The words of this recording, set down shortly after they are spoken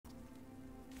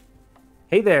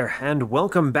Hey there, and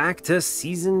welcome back to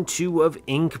Season 2 of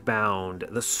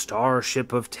Inkbound, the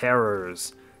Starship of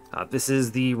Terrors. This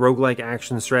is the roguelike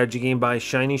action strategy game by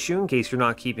Shiny Shoe, in case you're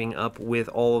not keeping up with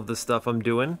all of the stuff I'm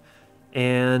doing.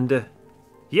 And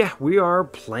yeah, we are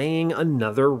playing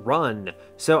another run.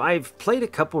 So I've played a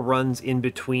couple runs in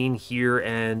between here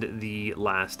and the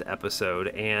last episode,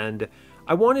 and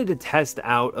I wanted to test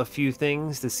out a few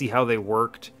things to see how they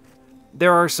worked.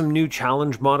 There are some new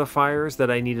challenge modifiers that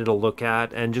I needed to look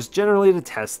at, and just generally to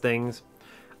test things.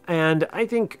 And I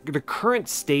think the current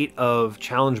state of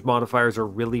challenge modifiers are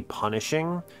really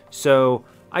punishing, so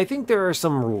I think there are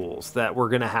some rules that we're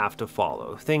going to have to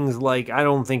follow. Things like, I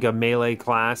don't think a melee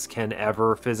class can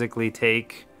ever physically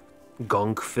take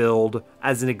gunk filled,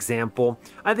 as an example.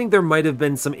 I think there might have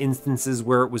been some instances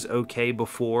where it was okay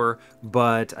before,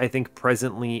 but I think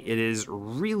presently it is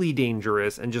really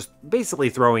dangerous and just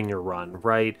basically throwing your run,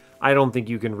 right? I don't think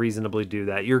you can reasonably do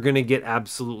that. You're going to get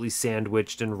absolutely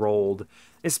sandwiched and rolled,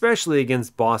 especially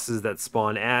against bosses that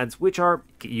spawn ads, which are,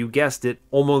 you guessed it,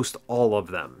 almost all of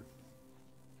them.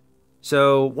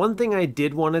 So one thing I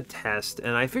did want to test,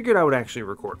 and I figured I would actually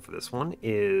record for this one,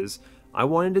 is I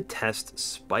wanted to test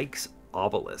Spike's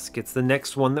Obelisk. It's the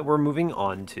next one that we're moving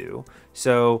on to.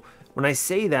 So when I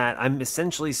say that, I'm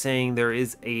essentially saying there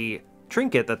is a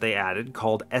trinket that they added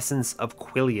called Essence of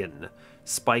Quillian.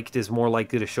 Spiked is more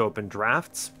likely to show up in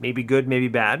drafts. Maybe good, maybe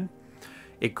bad.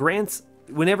 It grants,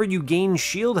 whenever you gain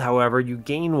shield, however, you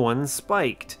gain one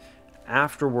spiked.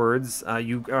 Afterwards,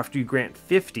 after you grant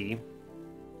 50,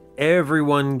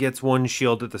 everyone gets one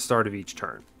shield at the start of each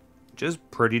turn. Which is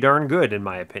pretty darn good in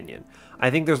my opinion.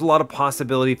 I think there's a lot of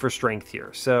possibility for strength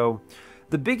here. So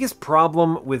the biggest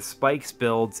problem with Spike's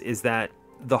builds is that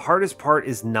the hardest part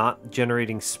is not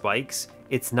generating spikes,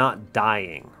 it's not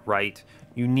dying, right?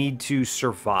 You need to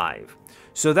survive.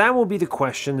 So that will be the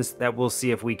question that we'll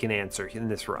see if we can answer in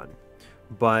this run.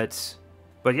 But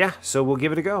yeah, so we'll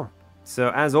give it a go. So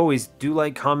as always, do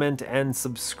like, comment, and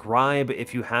subscribe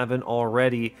if you haven't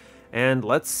already. And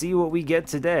let's see what we get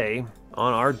today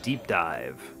on our deep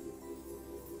dive.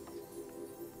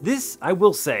 This, I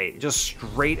will say, just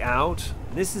straight out,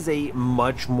 this is a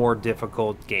much more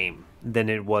difficult game than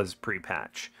it was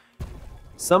pre-patch.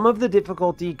 Some of the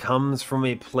difficulty comes from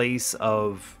a place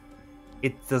of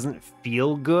it doesn't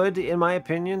feel good, in my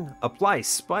opinion. Apply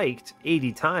spiked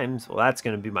 80 times, well, that's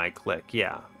going to be my click,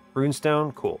 yeah.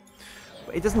 Runestone, cool.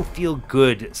 But it doesn't feel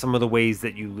good, some of the ways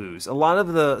that you lose. Some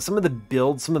of the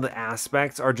builds, some of the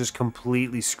aspects are just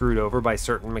completely screwed over by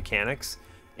certain mechanics,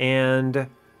 and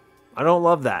I don't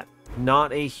love that.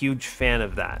 Not a huge fan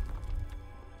of that.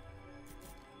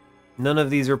 None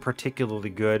of these are particularly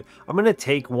good. I'm going to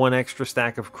take one extra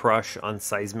stack of Crush on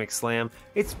Seismic Slam.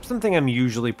 It's something I'm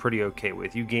usually pretty okay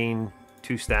with. You gain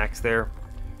 2 stacks there.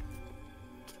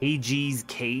 KG's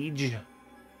Cage.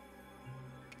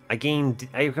 I can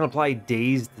apply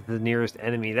Daze to the nearest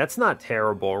enemy. That's not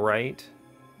terrible, right?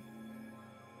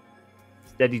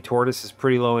 Steady Tortoise is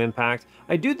pretty low impact.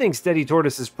 I do think Steady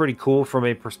Tortoise is pretty cool from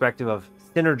a perspective of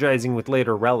synergizing with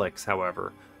later relics,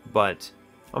 however. But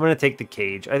I'm going to take the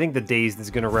Cage. I think the Dazed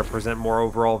is going to represent more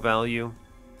overall value.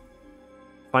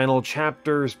 Final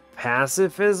Chapters,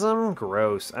 Pacifism?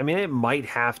 Gross. I mean, it might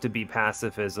have to be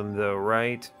Pacifism, though,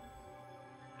 right?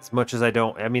 As much as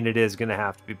I mean, it is going to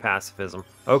have to be Pacifism.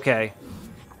 Okay.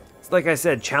 It's like I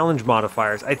said, challenge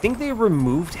modifiers. I think they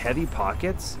removed Heavy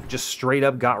Pockets, just straight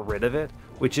up got rid of it,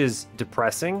 which is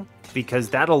depressing, because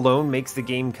that alone makes the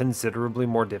game considerably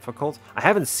more difficult. I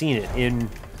haven't seen it in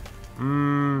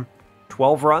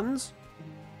 12 runs?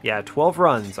 Yeah, 12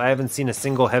 runs. I haven't seen a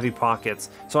single Heavy Pockets,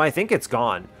 so I think it's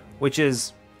gone, which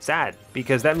is sad,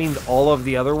 because that means all of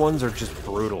the other ones are just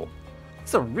brutal.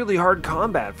 It's a really hard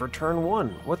combat for turn 1.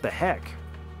 What the heck?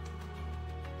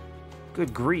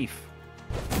 Good grief.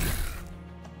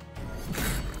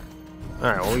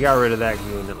 Alright, well, we got rid of that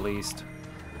goon at least.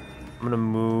 I'm gonna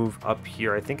move up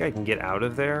here. I think I can get out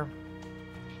of there.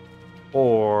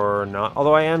 Or not.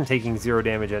 Although I am taking 0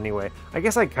 damage anyway. I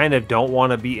guess I kind of don't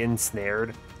want to be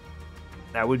ensnared.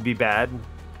 That would be bad.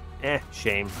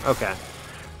 Shame. Okay.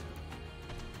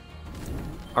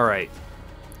 Alright.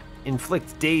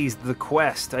 Inflict Daze, the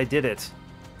quest. I did it.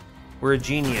 We're a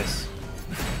genius.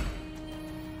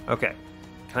 Okay.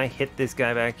 Can I hit this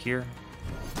guy back here?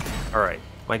 Alright.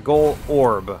 My goal,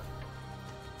 Orb.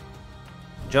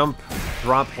 Jump,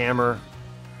 drop hammer.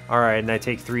 Alright, and I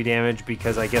take 3 damage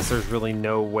because I guess there's really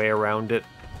no way around it.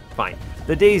 Fine.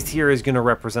 The Dazed here is going to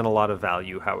represent a lot of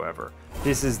value, however.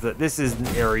 This is an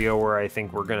area where I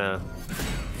think we're going to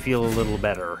feel a little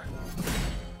better.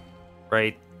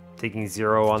 Right? Taking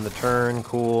 0 on the turn,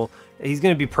 cool. he's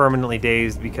going to be permanently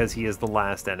dazed because he is the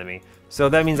last enemy. So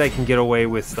that means I can get away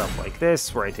with stuff like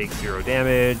this, where I take 0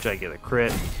 damage, I get a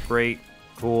crit. Great,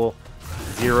 cool.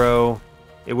 0.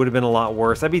 It would have been a lot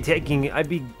worse. I'd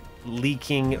be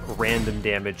leaking random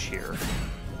damage here,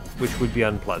 which would be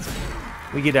unpleasant.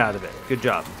 We get out of it. Good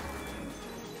job.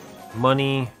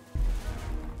 Money.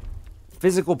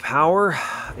 Physical power.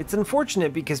 It's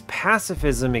unfortunate because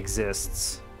pacifism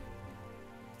exists.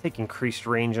 Take increased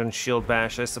range on shield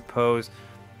bash, I suppose.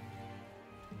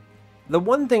 The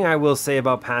one thing I will say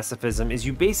about pacifism is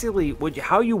you basically,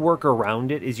 how you work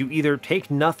around it is you either take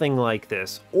nothing like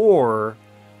this, or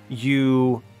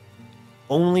you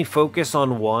only focus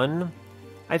on one.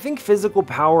 I think physical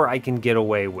power I can get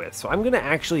away with, so I'm going to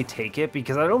actually take it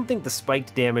because I don't think the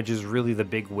spiked damage is really the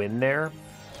big win there.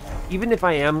 Even if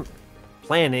I am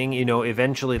planning, you know,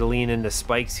 eventually to lean into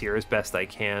spikes here as best I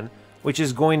can, which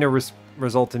is going to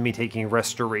result in me taking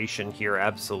restoration here,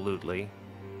 absolutely.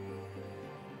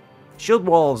 Shield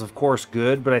wall is of course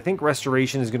good, but I think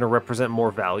restoration is going to represent more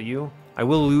value. I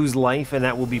will lose life, and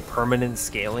that will be permanent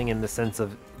scaling in the sense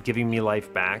of giving me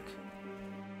life back.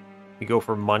 We go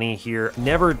for money here.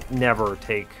 Never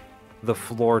take the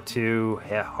floor 2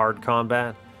 hard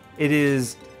combat. It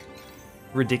is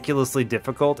ridiculously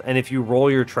difficult, and if you roll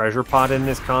your treasure pot in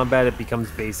this combat, it becomes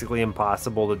basically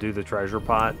impossible to do the treasure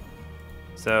pot.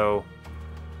 So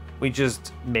we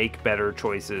just make better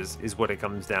choices is what it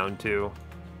comes down to.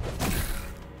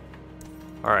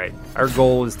 Alright, our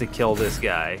goal is to kill this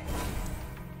guy.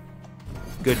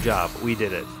 Good job, we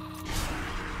did it.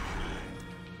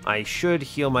 I should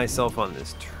heal myself on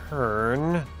this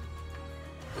turn.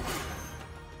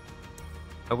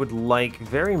 I would like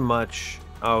very much...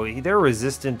 Oh, they're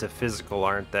resistant to physical,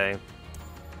 aren't they?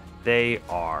 They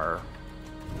are.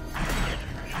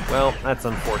 Well, that's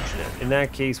unfortunate. In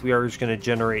that case, we are just going to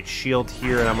generate shield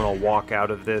here, and I'm going to walk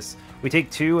out of this. We take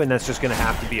 2, and that's just going to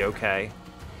have to be okay.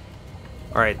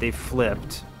 Alright, they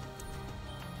flipped.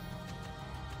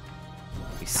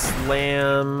 We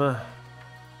slam.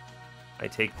 I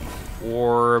take the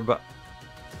orb.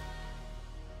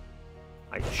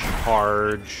 I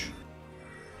charge.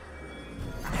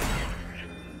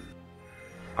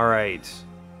 Alright.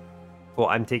 Well,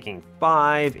 I'm taking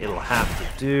 5. It'll have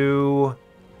to do.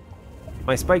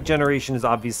 My spike generation is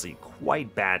obviously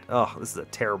quite bad. Ugh, this is a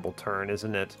terrible turn,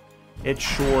 isn't it? It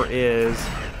sure is.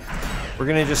 We're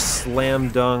going to just slam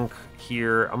dunk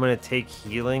here. I'm going to take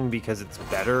healing because it's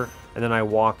better. And then I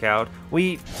walk out.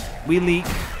 We leak.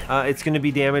 It's going to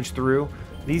be damaged through.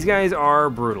 These guys are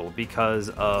brutal because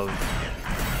of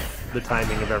the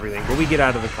timing of everything. But we get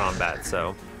out of the combat,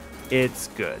 so it's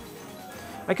good.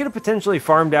 I could have potentially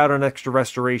farmed out on extra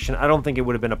restoration. I don't think it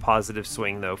would have been a positive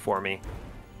swing, though, for me.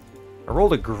 I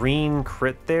rolled a green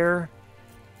crit there.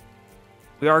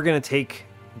 We are going to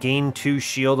gain 2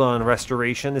 shield on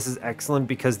restoration. This is excellent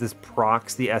because this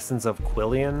procs the essence of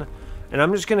Quillian. And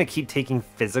I'm just going to keep taking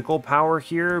physical power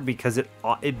here because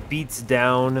it beats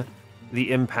down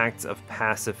the impacts of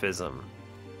pacifism.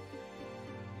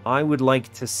 I would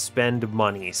like to spend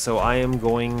money, so I am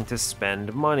going to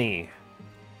spend money.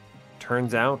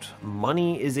 Turns out,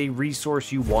 money is a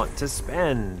resource you want to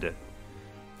spend.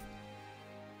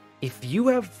 If you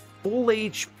have full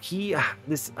HP,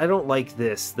 I don't like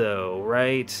this though,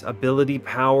 right? Ability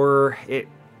power,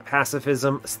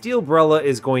 pacifism. Steelbrella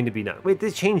is going to be nuts. Wait,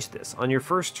 they changed this. On your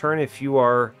first turn, if you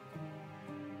are...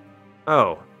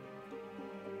 Oh.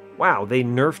 Wow, they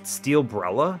nerfed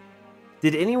Steelbrella?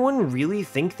 Did anyone really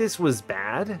think this was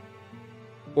bad?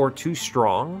 Or too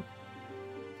strong?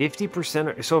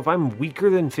 50%, so if I'm weaker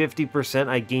than 50%,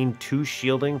 I gain 2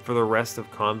 shielding for the rest of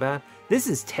combat? This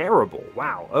is terrible.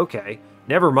 Wow, okay.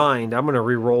 Never mind, I'm going to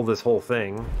re-roll this whole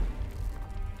thing.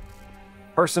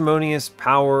 Parsimonious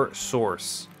power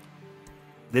source.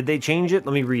 Did they change it?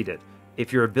 Let me read it.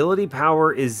 If your ability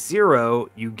power is 0,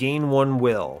 you gain 1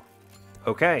 will.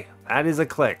 Okay, that is a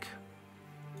click.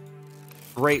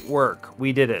 Great work,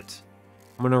 we did it.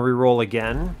 I'm going to re-roll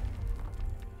again.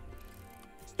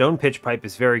 Stone Pitch Pipe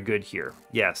is very good here,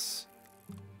 yes.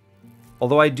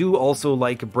 Although I do also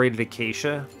like Braided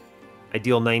Acacia. I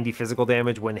deal 90 physical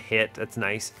damage when hit, that's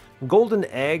nice. Golden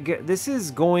Egg, this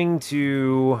is going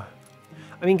to...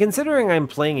 I mean, considering I'm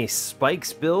playing a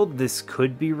Spikes build, this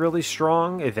could be really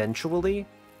strong eventually.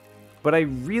 But I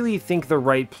really think the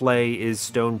right play is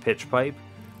Stone Pitch Pipe.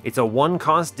 It's a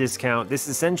 1-cost discount. This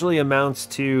essentially amounts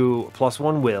to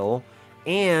 +1 will.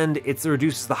 And it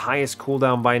reduces the highest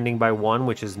cooldown binding by 1,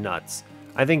 which is nuts.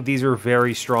 I think these are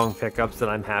very strong pickups that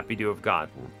I'm happy to have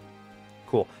gotten.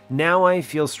 Cool. Now I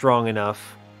feel strong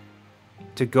enough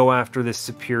to go after this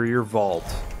superior vault.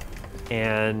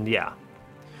 And yeah.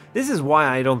 This is why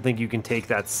I don't think you can take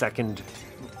that second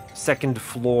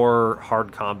floor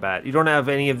hard combat. You don't have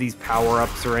any of these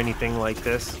power-ups or anything like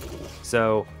this,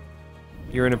 so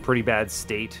you're in a pretty bad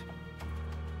state.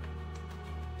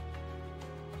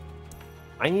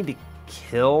 I need to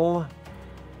kill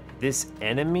this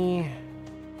enemy.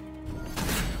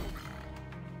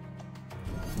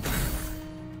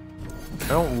 I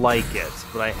don't like it,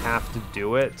 but I have to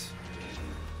do it.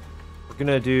 We're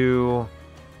gonna do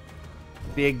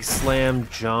big slam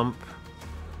jump,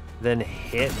 then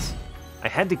hit. I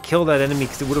had to kill that enemy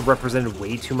because it would have represented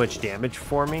way too much damage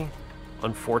for me,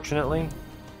 unfortunately.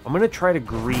 I'm gonna try to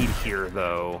greed here,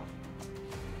 though.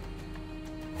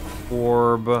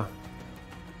 Orb.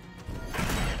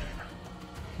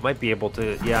 Might be able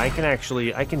to... Yeah, I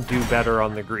can do better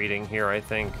on the greeting here, I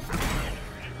think.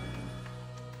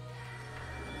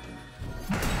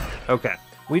 Okay.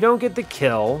 We don't get the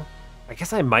kill. I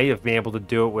guess I might have been able to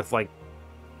do it with, like,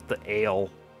 the ale.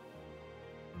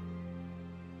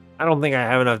 I don't think I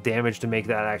have enough damage to make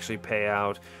that actually pay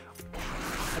out.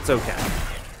 That's okay.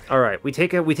 All right, we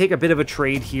take a bit of a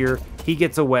trade here. He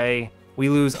gets away. We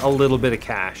lose a little bit of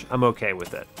cash. I'm okay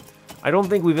with it. I don't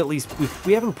think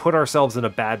we haven't put ourselves in a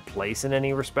bad place in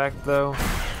any respect, though.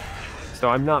 So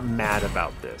I'm not mad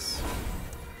about this.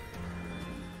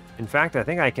 In fact, I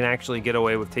think I can actually get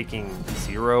away with taking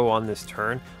 0 on this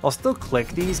turn. I'll still click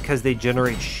these because they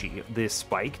generate this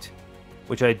spiked,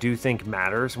 which I do think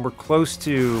matters. And we're close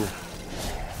to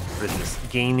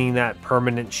gaining that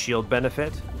permanent shield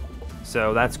benefit.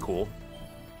 So that's cool.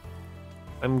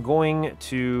 I'm going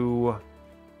to...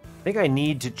 I think I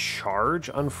need to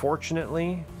charge,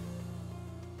 unfortunately.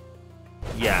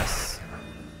 Yes.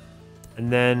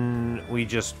 And then we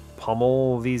just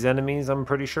pummel these enemies, I'm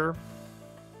pretty sure.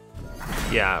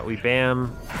 Yeah, we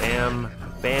bam, bam,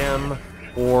 bam,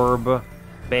 orb,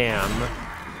 bam.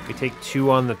 We take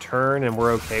 2 on the turn and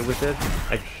we're okay with it.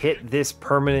 I've hit this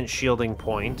permanent shielding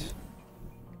point.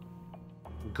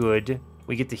 Good.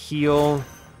 We get to heal,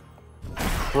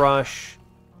 crush,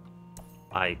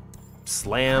 I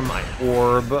slam, I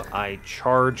orb, I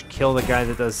charge, kill the guy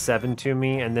that does 7 to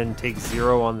me, and then take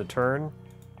 0 on the turn.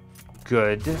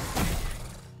 Good.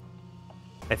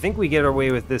 I think we get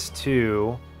away with this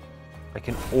too. I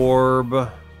can orb,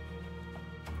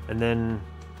 and then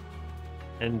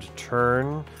end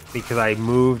turn, because I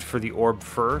moved for the orb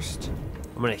first.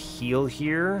 I'm gonna heal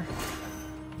here.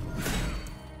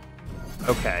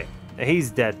 Okay,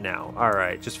 he's dead now. All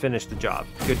right, just finished the job.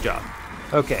 Good job.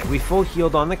 Okay, we full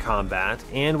healed on the combat,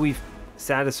 and we've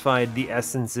satisfied the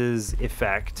essence's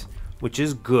effect, which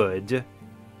is good.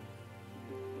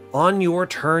 On your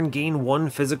turn, gain 1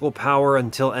 physical power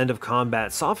until end of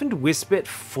combat. Softened Wispit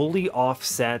fully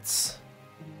offsets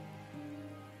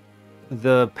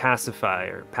the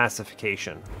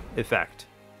pacification effect,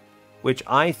 which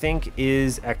I think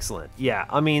is excellent. Yeah,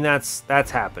 I mean, that's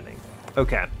happening.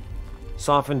 Okay.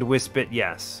 Softened Wispit,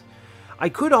 yes. I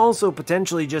could also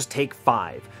potentially just take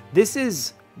 5. This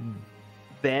is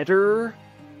better.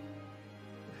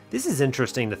 This is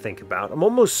interesting to think about. I'm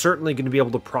almost certainly going to be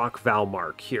able to proc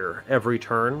Valmark here every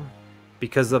turn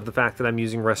because of the fact that I'm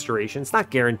using Restoration. It's not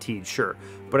guaranteed, sure,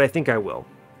 but I think I will.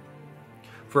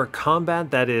 For a combat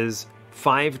that is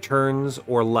 5 turns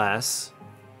or less,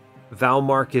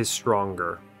 Valmark is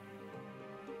stronger.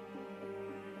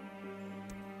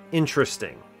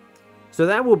 Interesting. So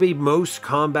that will be most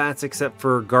combats except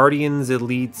for Guardians,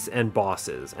 Elites, and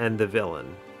Bosses, and the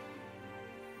Villain.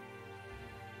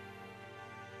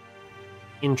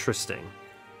 Interesting.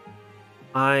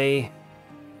 That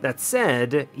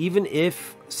said, even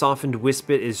if Softened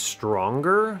Wispit is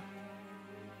stronger,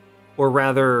 or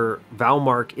rather,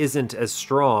 Valmark isn't as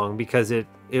strong because it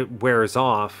wears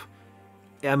off,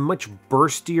 I'm much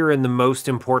burstier in the most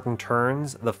important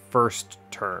turns, the first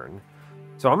turn.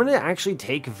 So I'm going to actually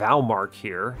take Valmark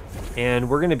here, and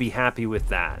we're going to be happy with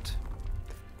that.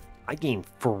 I gain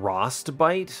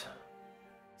Frostbite?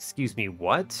 Excuse me,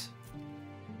 what?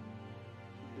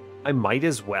 I might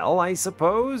as well, I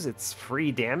suppose? It's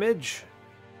free damage?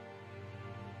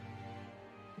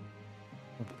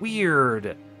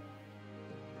 Weird.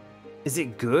 Is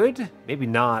it good? Maybe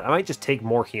not. I might just take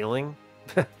more healing.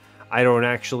 I don't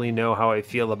actually know how I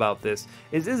feel about this.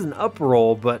 It is an up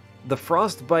roll, but the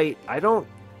Frostbite, I'm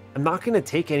not going to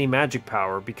take any magic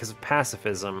power because of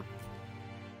pacifism.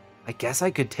 I guess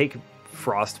I could take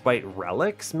Frostbite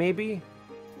relics, maybe?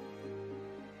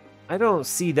 I don't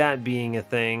see that being a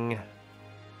thing.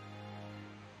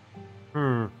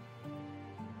 More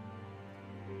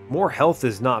health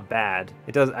is not bad.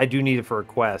 I do need it for a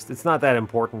quest. It's not that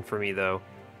important for me, though.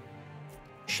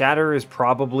 Shatter is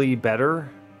probably better.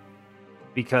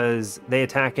 because they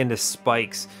attack into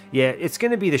spikes. Yeah, it's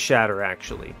going to be the Shatter,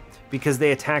 actually, because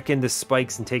they attack into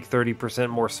spikes and take 30%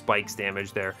 more spikes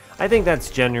damage there. I think that's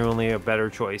genuinely a better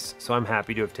choice, so I'm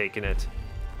happy to have taken it.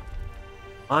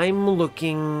 I'm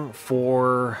looking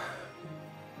for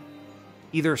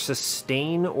either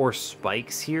sustain or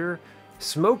spikes here.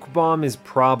 Smoke Bomb is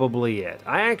probably it.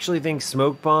 I actually think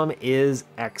Smoke Bomb is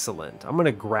excellent. I'm going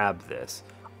to grab this.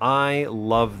 I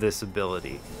love this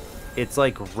ability. It's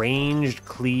like ranged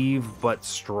cleave, but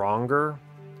stronger.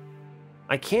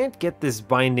 I can't get this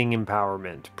binding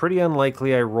empowerment. Pretty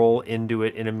unlikely I roll into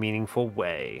it in a meaningful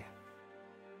way.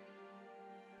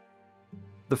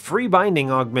 The free binding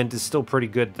augment is still pretty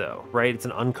good though, right? It's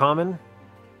an uncommon.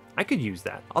 I could use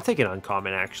that. I'll take an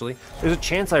uncommon, actually. There's a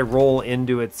chance I roll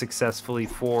into it successfully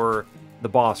for the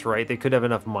boss, right? They could have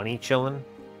enough money chilling.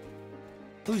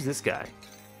 Who's this guy?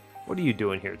 What are you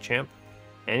doing here, champ?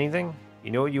 Anything?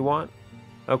 You know what you want?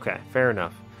 Okay, fair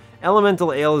enough.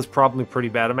 Elemental Ale is probably pretty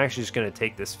bad. I'm actually just going to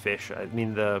take this fish. I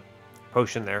mean, the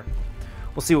potion there.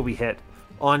 We'll see what we hit.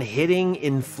 On hitting,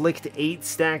 inflict 8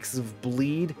 stacks of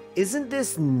bleed. Isn't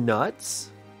this nuts?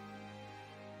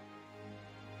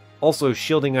 Also,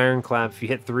 shielding Ironclad, if you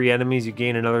hit 3 enemies, you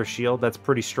gain another shield. That's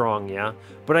pretty strong, yeah?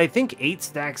 But I think 8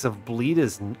 stacks of bleed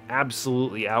is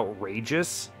absolutely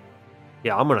outrageous.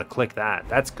 Yeah, I'm going to click that.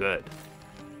 That's good.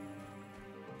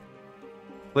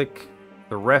 Click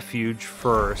the refuge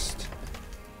first.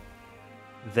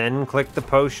 Then click the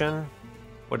potion.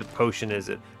 What potion is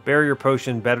it? Barrier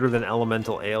potion, better than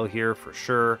elemental ale here for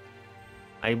sure.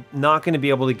 I'm not going to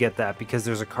be able to get that because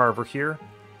there's a carver here.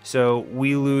 So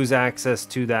we lose access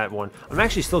to that one. I'm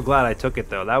actually still glad I took it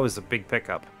though. That was a big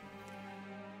pickup.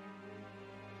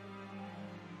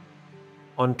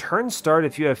 On turn start,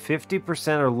 if you have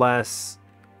 50% or less,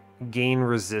 gain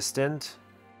resistant.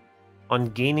 On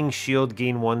gaining shield,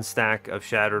 gain 1 stack of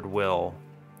Shattered Will.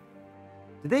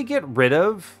 Did they get rid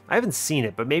of? I haven't seen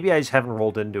it, but maybe I just haven't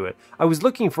rolled into it. I was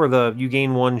looking for the you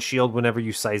gain 1 shield whenever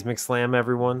you seismic slam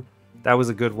everyone. That was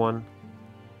a good one.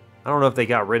 I don't know if they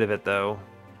got rid of it though.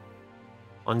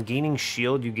 On gaining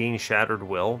shield, you gain Shattered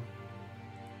Will.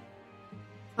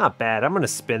 Not bad. I'm going to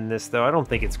spin this, though. I don't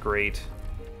think it's great.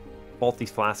 Faulty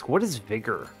Flask. What is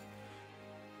Vigor?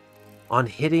 On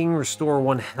hitting, restore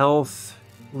 1 health.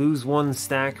 Lose 1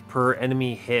 stack per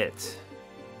enemy hit.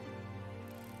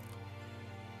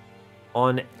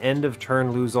 On end of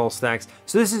turn, lose all stacks.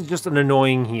 So this is just an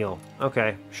annoying heal.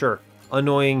 Okay, sure.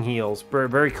 Annoying heals.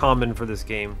 Very common for this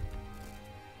game.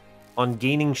 On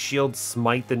gaining shield,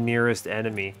 smite the nearest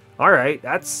enemy. Alright,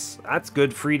 that's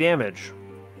good free damage.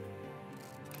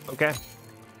 Okay,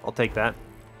 I'll take that.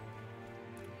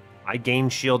 I gain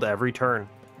shield every turn.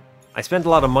 I spent a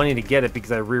lot of money to get it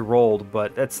because I re-rolled,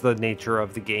 but that's the nature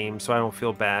of the game, so I don't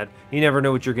feel bad. You never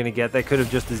know what you're going to get. That could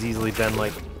have just as easily been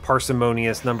like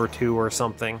Parsimonious #2 or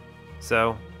something.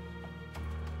 So,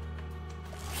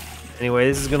 anyway,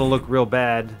 this is going to look real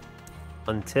bad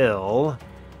until...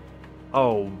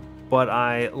 Oh, but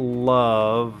I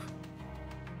love...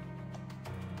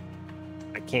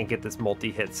 I can't get this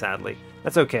multi-hit, sadly.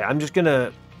 That's okay. I'm just going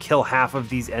to kill half of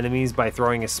these enemies by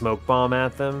throwing a smoke bomb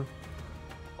at them.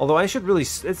 Although I should really...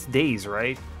 It's days,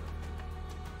 right?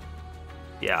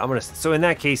 Yeah, I'm going to... So in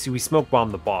that case, we smoke bomb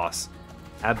the boss.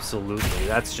 Absolutely.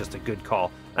 That's just a good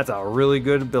call. That's a really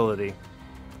good ability.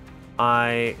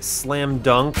 I slam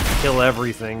dunk, kill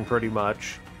everything, pretty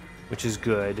much. Which is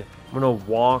good. I'm going to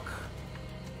walk...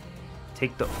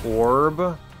 Take the orb.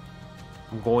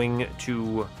 I'm going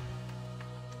to...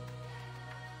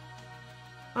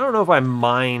 I don't know if I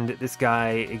mind this guy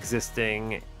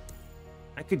existing.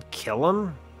 I could kill him.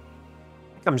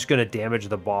 I think I'm just going to damage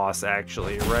the boss,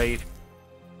 actually, right?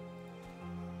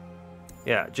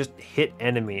 Yeah, just hit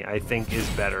enemy, I think, is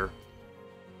better.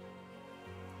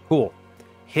 Cool.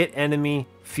 Hit enemy,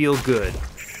 feel good.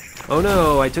 Oh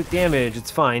no, I took damage.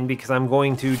 It's fine, because I'm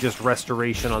going to just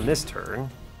restoration on this turn,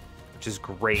 which is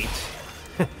great.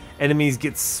 Enemies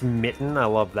get smitten. I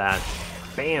love that.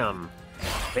 Bam.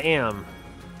 Bam.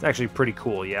 It's actually pretty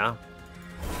cool, yeah?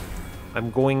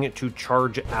 I'm going to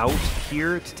charge out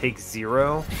here to take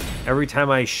 0. Every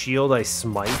time I shield, I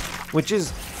smite, which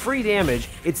is free damage.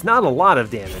 It's not a lot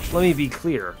of damage, let me be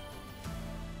clear.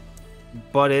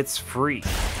 But it's free.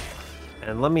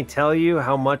 And let me tell you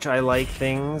how much I like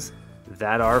things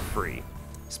that are free.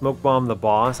 Smoke bomb the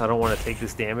boss. I don't want to take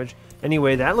this damage.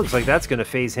 Anyway, that looks like that's going to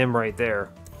phase him right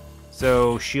there.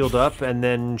 So shield up and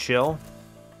then chill.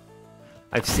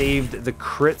 I've saved the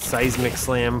crit seismic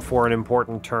slam for an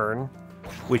important turn,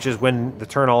 which is when the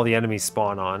turn all the enemies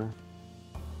spawn on.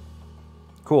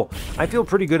 Cool. I feel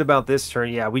pretty good about this turn.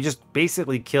 Yeah, we just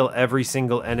basically kill every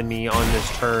single enemy on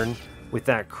this turn. with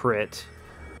that crit.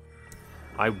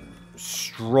 I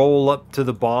stroll up to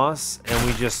the boss, and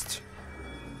we just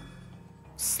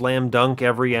slam dunk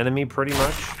every enemy, pretty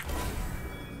much.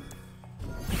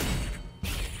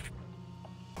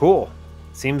 Cool.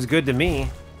 Seems good to me.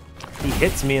 He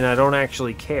hits me, and I don't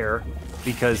actually care,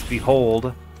 because,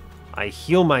 behold, I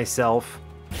heal myself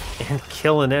and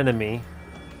kill an enemy.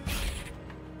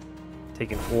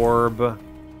 Take an orb.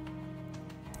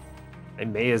 I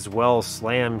may as well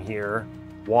slam here.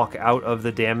 Walk out of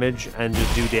the damage and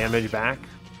just do damage back.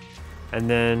 And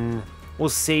then we'll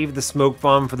save the smoke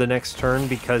bomb for the next turn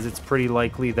because it's pretty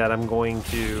likely that I'm going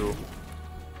to...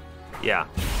 Yeah,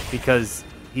 because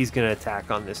he's going to attack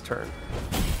on this turn.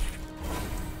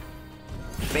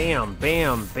 Bam,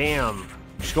 bam, bam.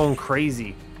 Just going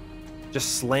crazy.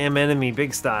 Just slam enemy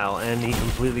big style and he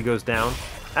completely goes down.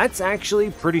 That's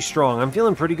actually pretty strong. I'm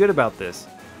feeling pretty good about this.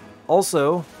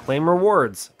 Also, claim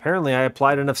rewards. Apparently I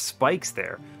applied enough spikes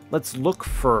there. Let's look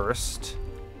first.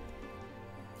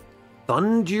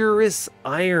 Thunderous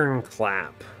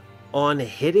Ironclap. On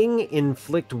hitting,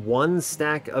 inflict 1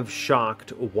 stack of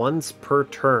shocked once per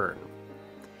turn.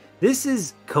 This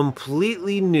is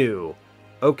completely new.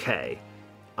 Okay,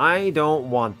 I don't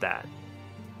want that.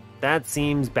 That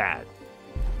seems bad.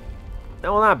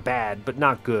 Well, not bad, but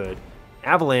not good.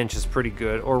 Avalanche is pretty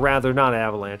good, or rather, not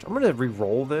Avalanche. I'm going to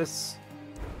re-roll this.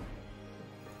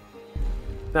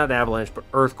 Not Avalanche, but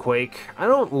Earthquake. I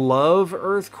don't love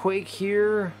Earthquake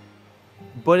here,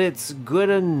 but it's good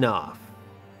enough.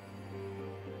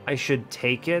 I should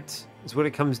take it, is what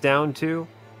it comes down to.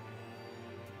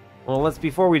 Well,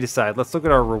 before we decide, let's look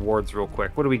at our rewards real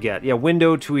quick. What do we get? Yeah,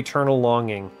 Window to Eternal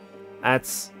Longing.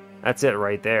 That's it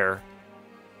right there.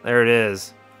 There it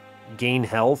is. Gain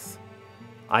health.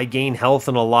 I gain health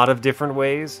in a lot of different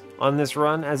ways on this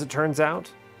run, as it turns out.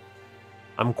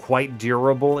 I'm quite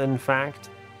durable, in fact.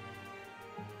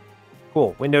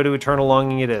 Cool. Window to Eternal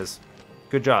Longing it is.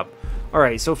 Good job.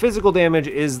 Alright, so physical damage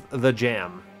is the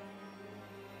jam.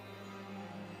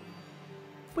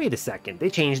 Wait a second. They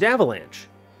changed Avalanche.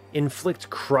 Inflict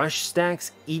crush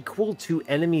stacks equal to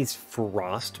enemies'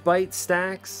 frostbite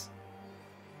stacks?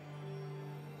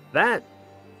 That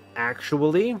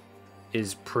actually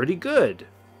is pretty good.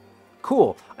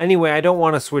 Cool. Anyway, I don't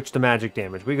want to switch to magic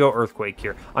damage. We go Earthquake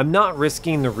here. I'm not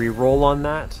risking the reroll on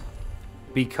that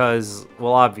because,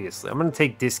 well, obviously. I'm going to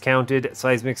take discounted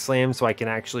Seismic Slam so I can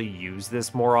actually use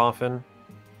this more often.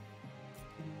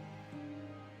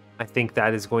 I think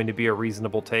that is going to be a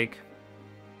reasonable take.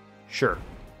 Sure.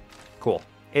 Cool.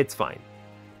 It's fine.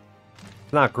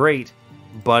 It's not great,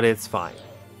 but it's fine.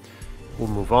 We'll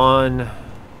move on.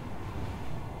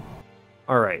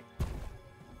 Alright.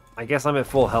 I guess I'm at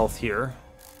full health here.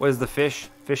 What is the fish?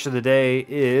 Fish of the day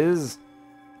is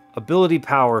Ability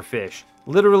Power Fish.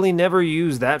 Literally never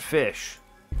use that fish.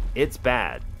 It's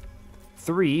bad.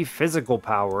 3 physical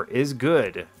power is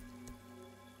good.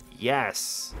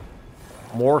 Yes.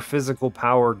 More physical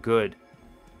power, good.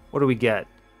 What do we get?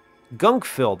 Gunk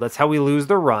Filled, that's how we lose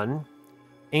the run.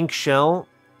 Ink Shell,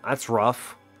 that's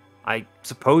rough. I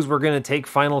suppose we're going to take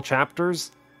Final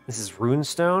Chapters. This is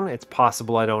Runestone. It's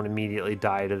possible I don't immediately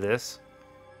die to this.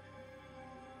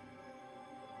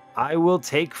 I will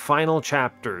take Final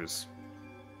Chapters.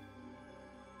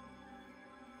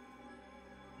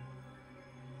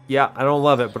 Yeah, I don't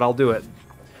love it, but I'll do it.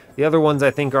 The other ones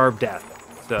I think are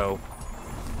death, so...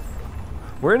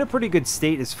 We're in a pretty good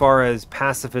state as far as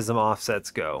pacifism offsets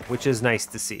go, which is nice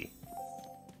to see.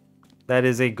 That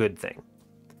is a good thing.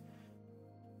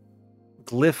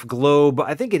 Glyph Globe.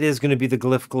 I think it is going to be the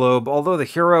Glyph Globe, although the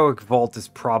Heroic Vault is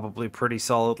probably pretty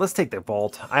solid. Let's take the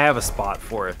Vault. I have a spot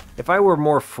for it. If I were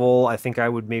more full, I think I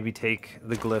would maybe take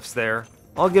the Glyphs there.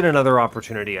 I'll get another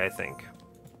opportunity, I think.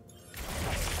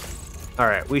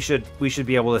 Alright, we should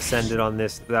be able to send it on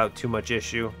this without too much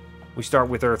issue. We start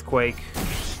with Earthquake.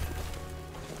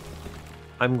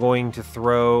 I'm going to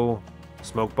throw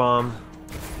Smoke Bomb.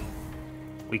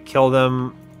 We kill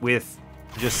them with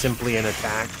just simply an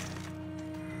attack.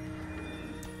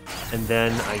 And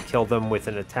then I kill them with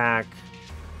an attack.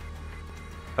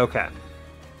 Okay.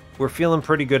 We're feeling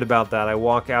pretty good about that. I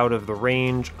walk out of the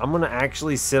range. I'm going to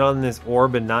actually sit on this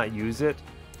orb and not use it.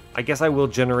 I guess I will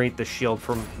generate the shield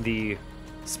from the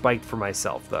spike for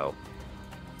myself, though.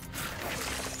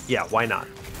 Yeah, why not?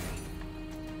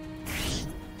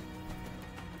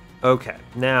 Okay,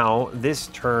 now this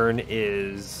turn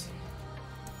is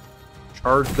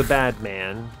charge the bad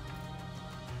man,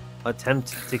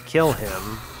 attempt to kill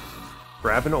him,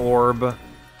 grab an orb.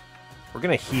 We're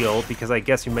gonna heal because I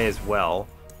guess we may as well.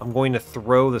 I'm going to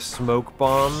throw the smoke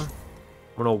bomb.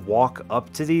 I'm gonna walk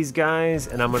up to these guys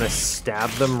and I'm gonna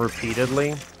stab them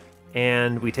repeatedly.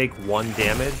 and we take 1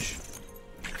 damage.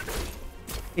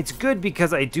 It's good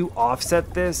because I do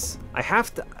offset this. I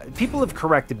have to... People have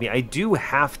corrected me. I do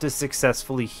have to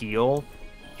successfully heal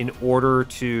in order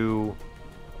to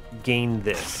gain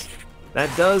this.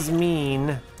 That does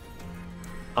mean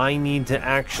I need to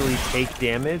actually take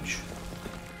damage.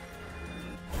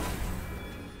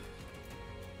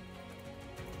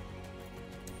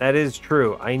 That is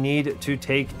true. I need to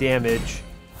take damage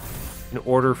in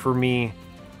order for me...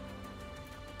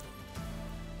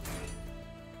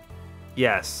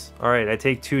 Yes. Alright, I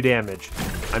take 2 damage.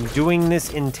 I'm doing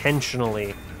this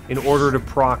intentionally in order to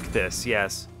proc this,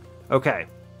 yes. Okay.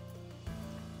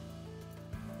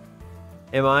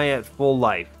 Am I at full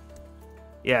life?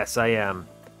 Yes, I am.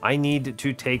 I need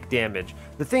to take damage.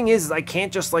 The thing is, I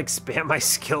can't just, like, spam my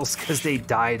skills because they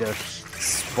die to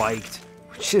spiked.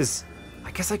 Which is...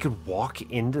 I guess I could walk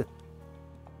into...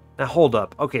 Now, hold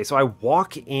up. Okay, so I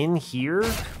walk in here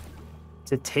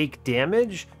to take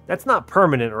damage? That's not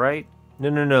permanent, right?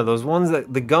 No. Those ones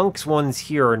that... The gunks ones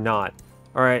here are not.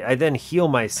 Alright, I then heal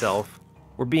myself.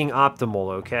 We're being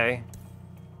optimal, okay?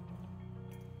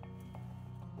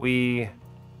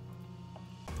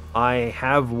 I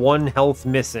have 1 health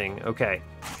missing. Okay.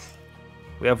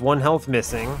 We have 1 health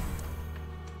missing.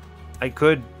 I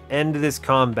could end this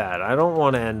combat. I don't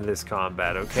want to end this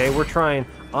combat, okay? We're trying...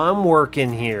 I'm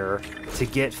working here to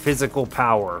get physical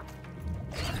power.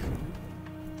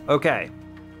 Okay.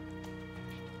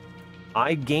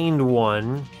 I gained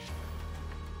 1.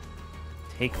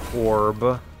 Take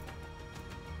orb.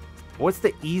 What's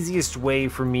the easiest way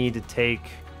for me to take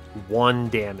 1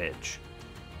 damage?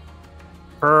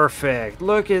 Perfect.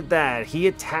 Look at that. He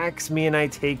attacks me and I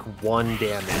take 1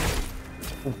 damage.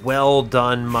 Well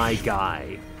done, my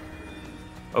guy.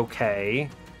 Okay.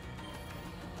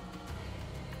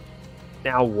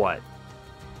 Now what?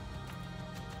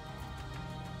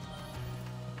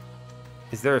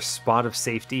 Is there a spot of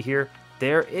safety here?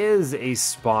 There is a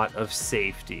spot of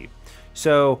safety.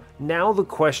 So now the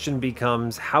question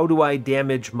becomes, how do I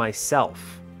damage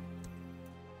myself?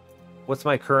 What's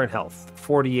my current health?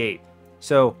 48.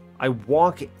 So I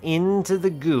walk into the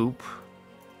goop.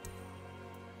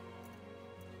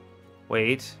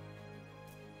 Wait.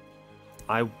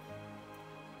 I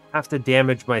have to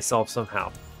damage myself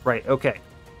somehow. Right, okay.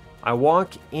 I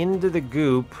walk into the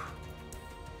goop.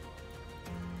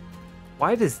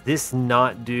 Why does this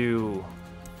not do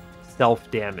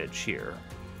self-damage here?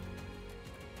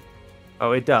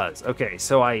 Oh, it does. Okay,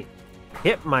 so I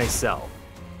hit myself.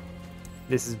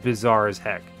 This is bizarre as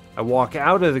heck. I walk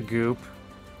out of the goop.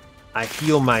 I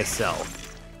heal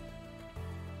myself.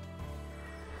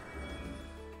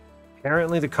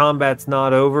 Apparently the combat's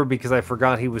not over because I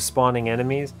forgot he was spawning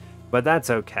enemies, but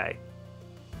that's okay.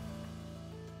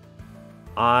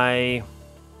 I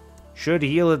should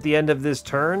heal at the end of this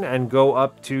turn and go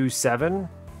up to 7.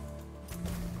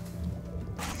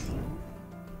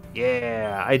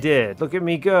 Yeah, I did. Look at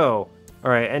me go.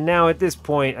 Alright, and now at this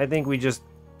point, I think we just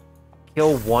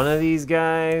kill one of these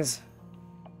guys.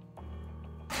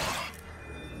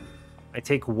 I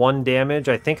take 1 damage.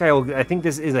 I think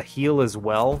this is a heal as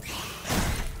well.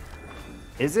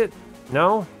 Is it?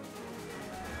 No?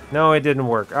 No, it didn't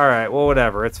work. Alright, well,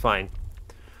 whatever. It's fine.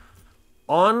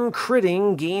 On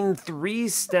critting, gain 3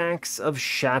 stacks of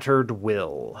Shattered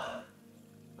Will.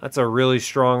 That's a really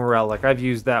strong relic. I've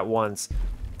used that once.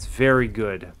 It's very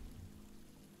good.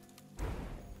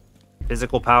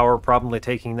 Physical power, probably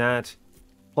taking that.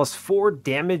 Plus 4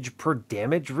 damage per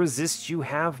damage resist you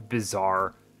have.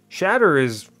 Bizarre. Shatter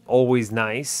is always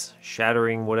nice.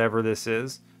 Shattering whatever this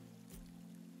is.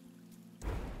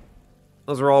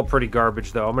 Those are all pretty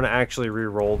garbage, though. I'm going to actually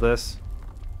re-roll this.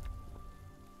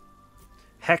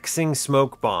 Hexing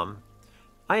Smoke Bomb.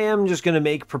 I am just going to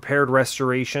make Prepared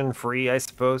Restoration free, I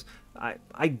suppose.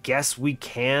 I guess we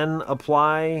can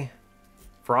apply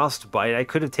Frostbite. I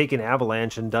could have taken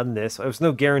Avalanche and done this. There was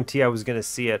no guarantee I was going to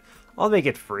see it. I'll make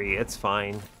it free. It's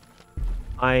fine.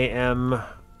 I am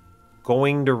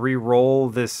going to re-roll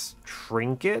this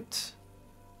Trinket.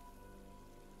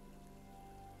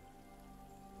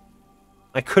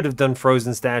 I could have done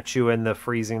Frozen Statue and the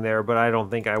freezing there, but I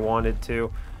don't think I wanted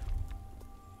to.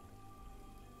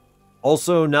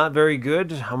 Also, not very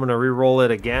good. I'm going to re-roll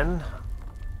it again.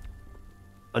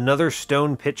 Another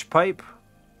Stone Pitch Pipe.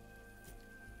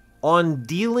 On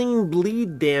dealing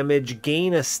bleed damage,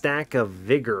 gain a stack of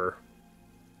Vigor.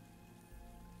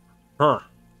 Huh.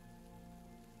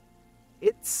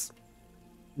 It's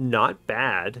not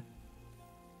bad.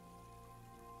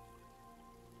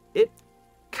 It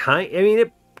kind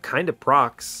of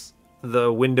procs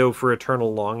the Window for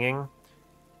Eternal Longing.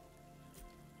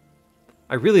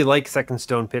 I really like second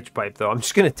stone pitch pipe, though. I'm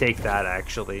just going to take that,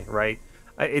 actually, right?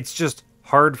 It's just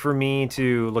hard for me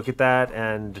to look at that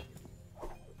and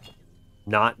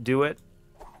not do it.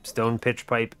 Stone pitch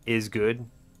pipe is good.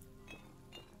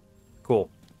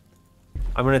 Cool.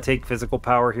 I'm going to take physical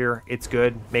power here. It's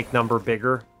good. Make number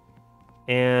bigger.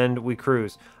 And we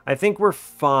cruise. I think we're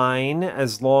fine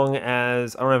as long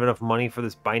as I don't have enough money for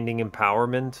this binding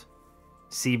empowerment.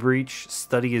 Sea breach.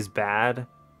 Study is bad.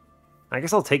 I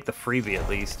guess I'll take the freebie at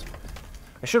least.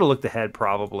 I should have looked ahead,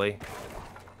 probably.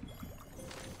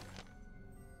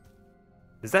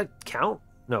 Does that count?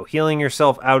 No, healing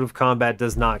yourself out of combat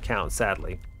does not count,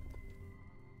 sadly.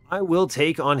 I will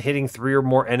take on hitting 3 or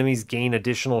more enemies gain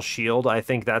additional shield. I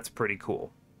think that's pretty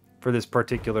cool for this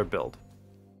particular build.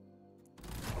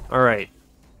 Alright.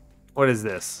 What is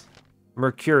this?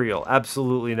 Mercurial.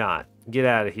 Absolutely not. Get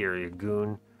out of here, you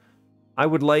goon. I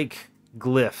would like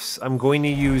glyphs. I'm going to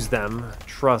use them.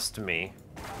 Trust me.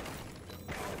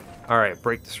 Alright,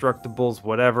 break destructibles,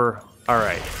 whatever.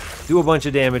 Alright. Do a bunch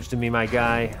of damage to me, my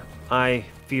guy. I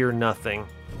fear nothing.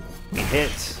 We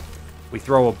hit. We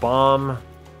throw a bomb.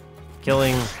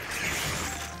 Killing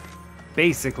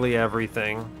basically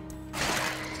everything.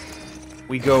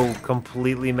 We go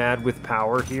completely mad with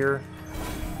power here.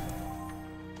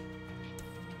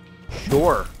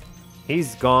 Sure.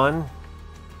 He's gone.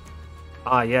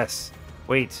 Ah, yes.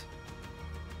 Wait.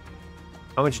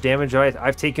 How much damage?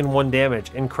 I've taken 1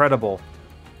 damage. Incredible.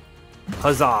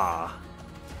 Huzzah.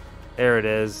 There it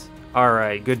is.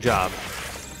 Alright, good job.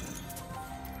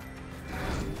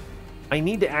 I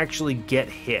need to actually get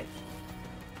hit.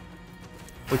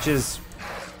 Which is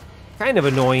kind of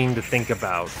annoying to think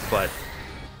about, but...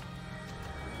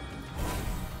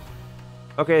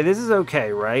 Okay, this is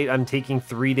okay, right? I'm taking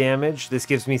 3 damage. This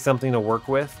gives me something to work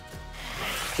with.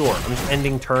 Sure, I'm just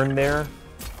ending turn there.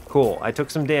 Cool, I took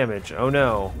some damage. Oh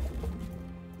no.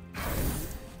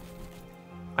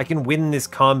 I can win this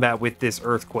combat with this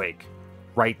earthquake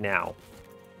right now.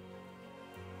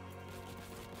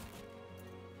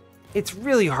 It's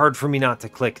really hard for me not to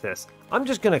click this. I'm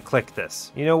just gonna click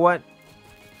this. You know what?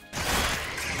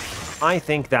 I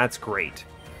think that's great.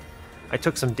 I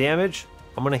took some damage.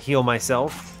 I'm gonna heal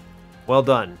myself. Well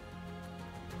done.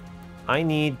 I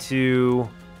need to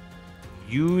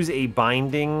use a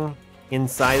binding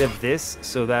inside of this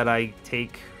so that I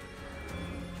take...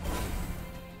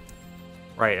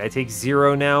 Right, I take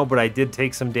 0 now, but I did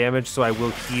take some damage, so I will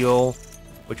heal,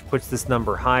 which puts this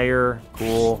number higher.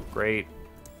 Cool, great.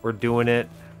 We're doing it.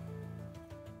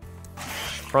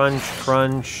 Crunch,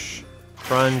 crunch,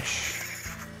 crunch.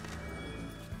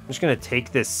 I'm just going to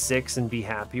take this 6 and be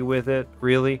happy with it,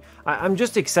 really. I'm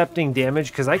just accepting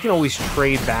damage because I can always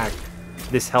trade back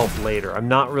this health later. I'm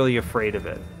not really afraid of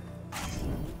it.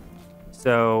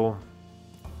 So,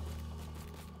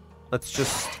 let's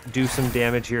just do some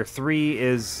damage here. 3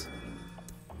 is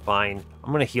fine.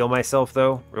 I'm going to heal myself,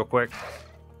 though, real quick.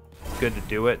 It's good to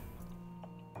do it.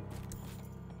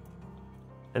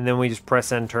 And then we just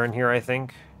press end turn here, I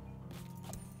think.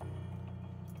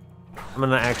 I'm going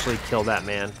to actually kill that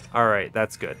man. Alright,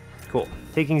 that's good. Cool.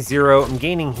 Taking 0. I'm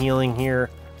gaining healing here.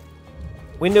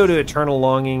 Window to Eternal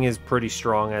Longing is pretty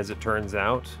strong, as it turns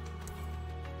out.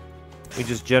 We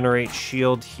just generate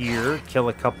shield here. Kill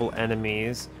a couple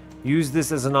enemies. Use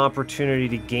this as an opportunity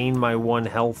to gain my 1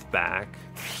 health back.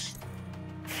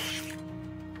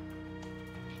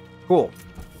 Cool.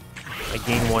 I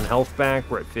gain 1 health back.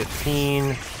 We're at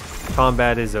 15.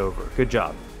 Combat is over. Good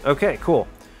job. Okay, cool.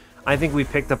 I think we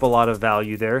picked up a lot of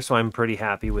value there, so I'm pretty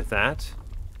happy with that.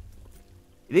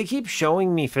 They keep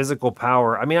showing me physical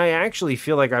power. I mean, I actually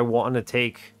feel like I want to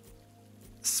take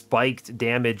spiked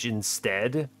damage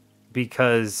instead,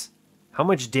 because how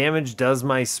much damage does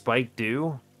my spike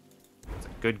do? That's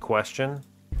a good question.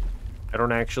 I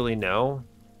don't actually know.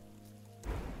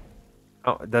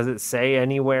 Oh, does it say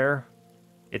anywhere?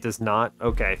 It does not?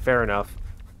 Okay, fair enough.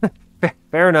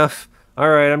 Fair enough.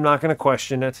 Alright, I'm not going to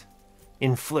question it.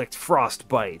 Inflict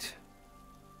frostbite.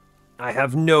 I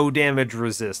have no damage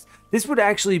resist. This would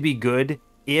actually be good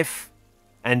if,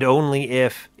 and only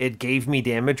if, it gave me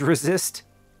damage resist,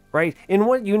 right? In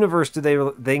what universe do they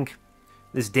think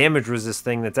this damage resist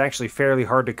thing that's actually fairly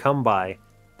hard to come by,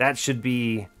 that should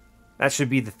be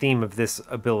the theme of this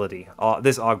ability,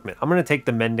 this augment. I'm going to take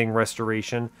the Mending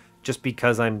Restoration just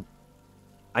because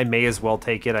I may as well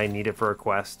take it. I need it for a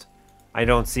quest. I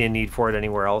don't see a need for it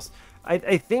anywhere else. I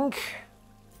think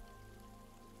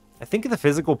the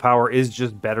physical power is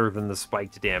just better than the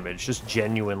spiked damage, just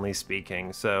genuinely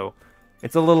speaking. So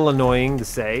it's a little annoying to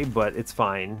say, but it's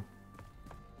fine.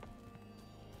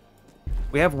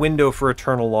 We have window for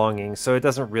Eternal Longing, so it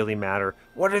doesn't really matter.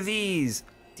 What are these?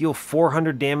 Deal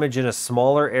 400 damage in a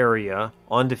smaller area.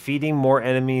 On defeating more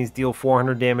enemies, deal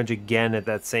 400 damage again at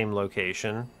that same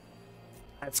location.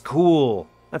 That's cool.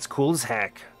 That's cool as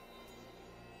heck.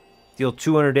 Deal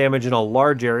 200 damage in a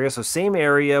large area. So same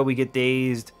area, we get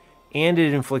dazed. And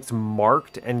it inflicts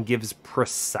marked and gives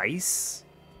precise.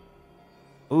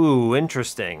 Ooh,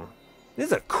 interesting. This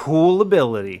is a cool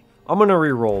ability. I'm going to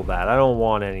re-roll that. I don't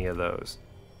want any of those.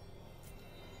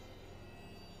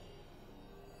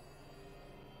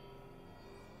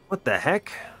 What the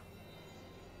heck?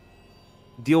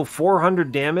 Deal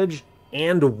 400 damage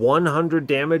and 100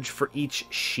 damage for each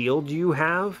shield you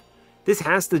have? This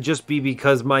has to just be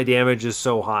because my damage is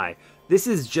so high. This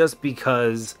is just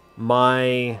because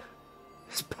my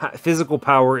physical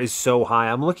power is so high.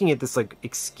 I'm looking at this like,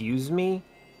 excuse me?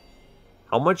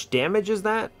 How much damage is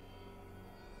that?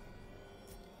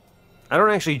 I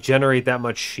don't actually generate that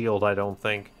much shield, I don't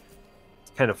think.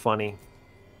 It's kind of funny.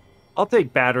 I'll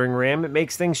take battering ram. It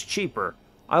makes things cheaper.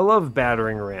 I love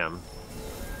battering ram.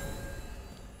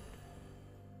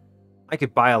 I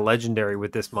could buy a legendary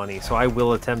with this money, so I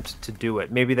will attempt to do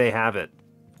it. Maybe they have it.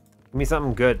 Give me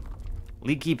something good.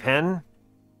 Leaky pen?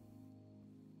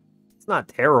 It's not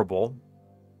terrible.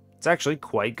 It's actually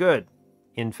quite good,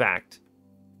 in fact.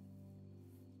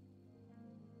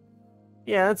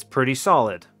 Yeah, that's pretty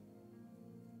solid.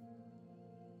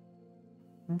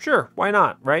 Sure, why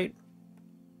not, right?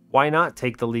 Why not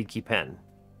take the leaky pen?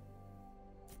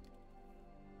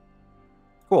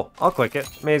 Cool, I'll click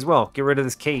it. May as well. Get rid of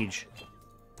this cage.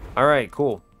 Alright,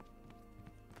 cool.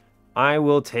 I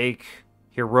will take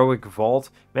Heroic Vault.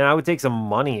 Man, I would take some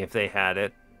money if they had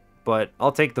it. But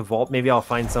I'll take the vault. Maybe I'll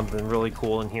find something really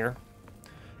cool in here.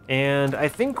 And I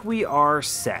think we are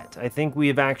set. I think we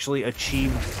have actually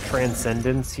achieved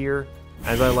transcendence here,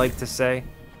 as I like to say.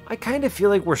 I kind of feel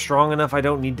like we're strong enough I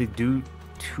don't need to do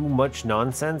too much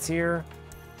nonsense here.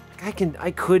 I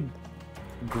could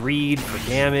greed for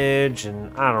damage,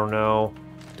 and I don't know.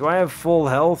 Do I have full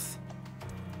health?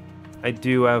 I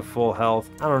do have full health.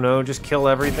 I don't know, just kill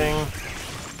everything.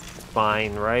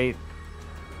 Fine, right?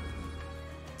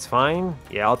 It's fine?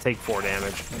 Yeah, I'll take 4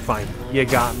 damage. Fine, you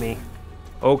got me.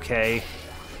 Okay.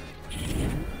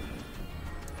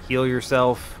 Heal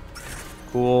yourself.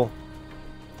 Cool.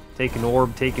 Take an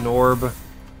orb, take an orb.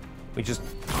 We just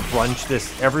crunch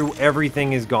this.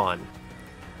 Everything is gone.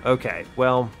 Okay,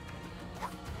 well,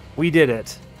 we did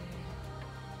it.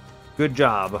 Good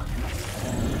job.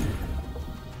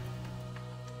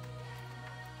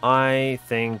 I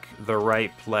think the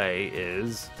right play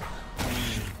is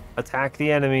attack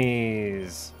the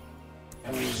enemies.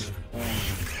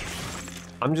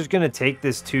 I'm just going to take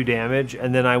this 2 damage,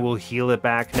 and then I will heal it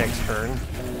back next turn.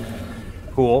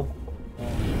 Cool.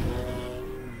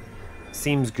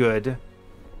 Seems good.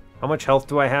 How much health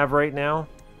do I have right now?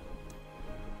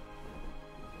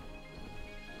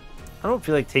 I don't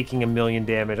feel like taking 1,000,000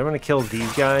 damage. I'm going to kill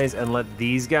these guys and let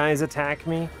these guys attack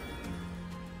me.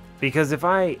 Because if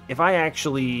I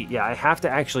actually... Yeah, I have to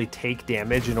actually take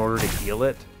damage in order to heal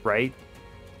it, right?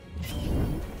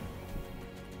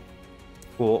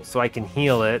 Cool, so I can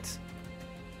heal it.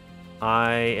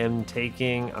 I am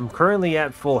taking... I'm currently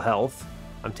at full health.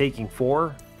 I'm taking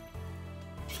 4.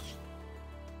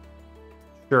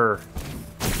 Sure.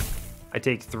 I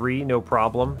take 3, no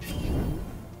problem.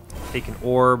 Take an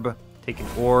orb. Take an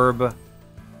orb.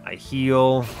 I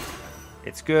heal.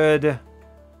 It's good.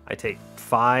 I take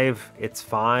 5. It's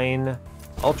fine.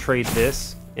 I'll trade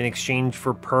this in exchange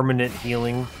for permanent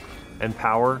healing and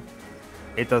power.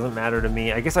 It doesn't matter to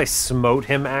me. I guess I smote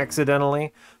him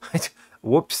accidentally.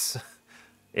 Whoops.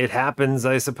 It happens,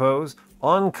 I suppose.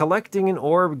 On collecting an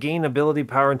orb, gain ability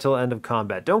power until end of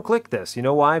combat. Don't click this. You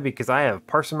know why? Because I have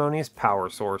Parsimonious Power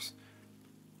Source.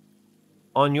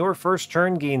 On your first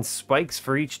turn, gain spikes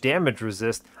for each damage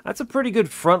resist. That's a pretty good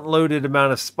front-loaded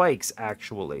amount of spikes,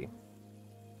 actually.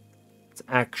 It's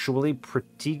actually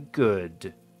pretty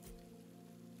good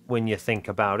when you think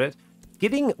about it.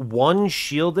 Getting 1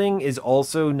 shielding is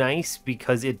also nice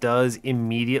because it does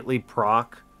immediately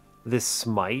proc this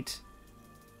smite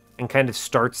and kind of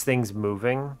starts things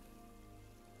moving.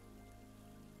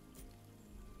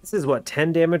 This is what,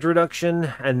 10 damage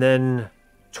reduction and then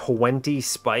 20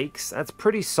 spikes? That's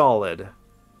pretty solid.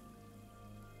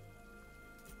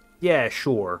 Yeah,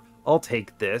 sure. I'll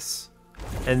take this.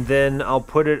 And then I'll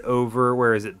put it over,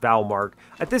 where is it? Valmark.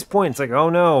 At this point, it's like, oh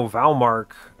no,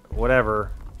 Valmark,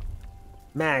 whatever.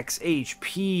 Max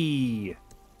HP.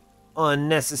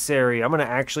 Unnecessary. I'm going to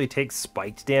actually take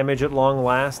spiked damage at long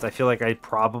last. I feel like I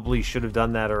probably should have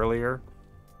done that earlier.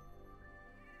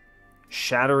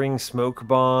 Shattering Smoke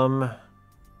Bomb.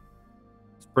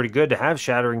 Pretty good to have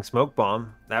Shattering Smoke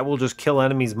Bomb. That will just kill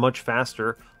enemies much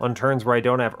faster on turns where I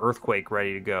don't have Earthquake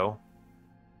ready to go.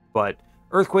 But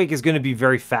Earthquake is going to be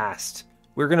very fast.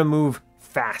 We're going to move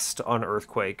fast on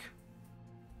Earthquake.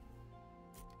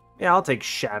 Yeah, I'll take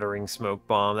Shattering Smoke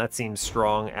Bomb. That seems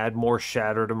strong. Add more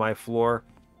shatter to my floor.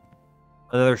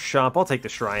 Another shop. I'll take the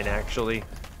Shrine, actually.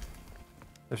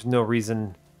 There's no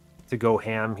reason to go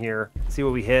ham here. See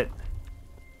what we hit.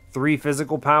 3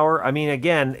 physical power. I mean,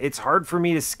 again, it's hard for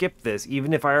me to skip this,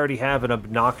 even if I already have an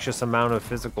obnoxious amount of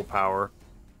physical power.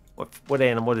 What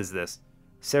animal? What is this?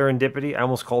 Serendipity? I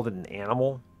almost called it an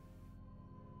animal.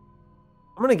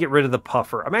 I'm going to get rid of the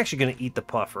puffer. I'm actually going to eat the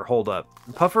puffer. Hold up.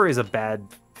 Puffer is a bad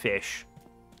fish.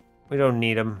 We don't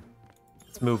need him.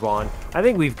 Let's move on. I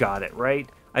think we've got it, right?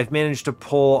 I've managed to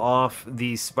pull off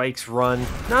the Spike's run.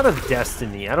 Not of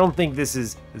Destiny. I don't think this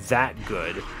is that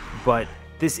good, but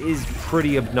this is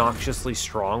pretty obnoxiously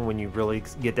strong when you really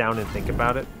get down and think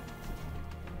about it.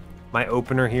 My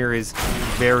opener here is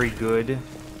very good.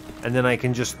 And then I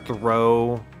can just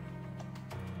throw...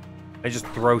 I just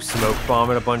throw Smoke Bomb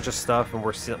at a bunch of stuff, and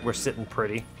we're sitting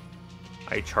pretty.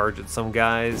 I charge at some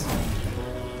guys.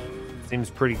 Seems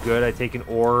pretty good. I take an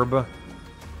orb.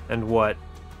 And what?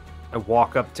 I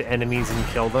walk up to enemies and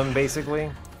kill them, basically.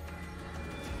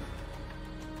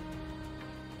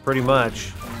 Pretty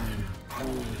much.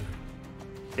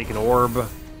 Take an orb.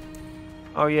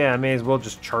 Oh yeah, I may as well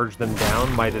just charge them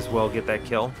down. Might as well get that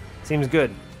kill. Seems good.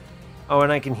 Oh,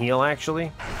 and I can heal,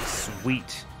 actually.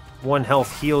 Sweet. 1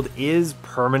 health healed is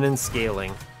permanent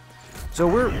scaling. So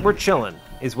we're chilling,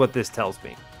 is what this tells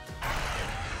me.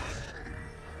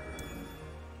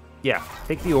 Yeah,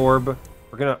 take the orb.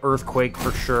 We're gonna Earthquake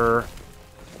for sure.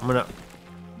 I'm gonna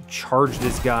charge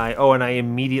this guy. Oh, and I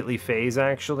immediately phase,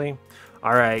 actually.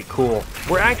 Alright, cool.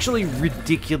 We're actually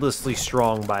ridiculously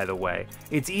strong, by the way.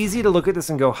 It's easy to look at this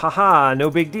and go, haha,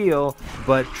 no big deal.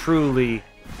 But truly,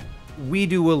 we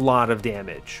do a lot of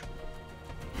damage.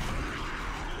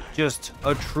 Just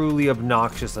a truly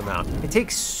obnoxious amount. It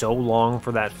takes so long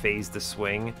for that phase to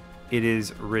swing. It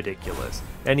is ridiculous.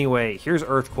 Anyway, here's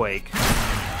Earthquake.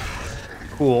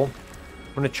 Cool.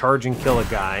 I'm gonna charge and kill a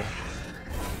guy.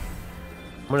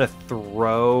 I'm gonna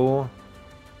throw...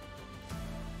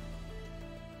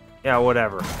 Yeah,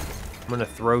 whatever. I'm gonna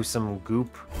throw some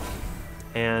goop.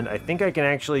 And I think I can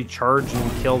actually charge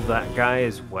and kill that guy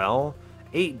as well.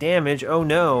 8 damage, oh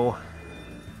no.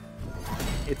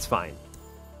 It's fine.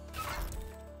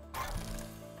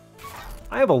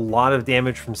 I have a lot of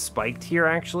damage from Spiked here,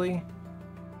 actually.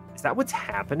 Is that what's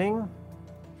happening?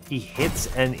 He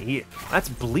hits and he... That's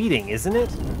bleeding, isn't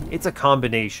it? It's a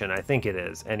combination. I think it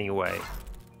is, anyway.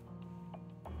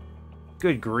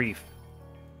 Good grief.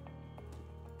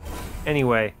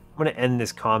 Anyway, I'm going to end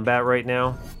this combat right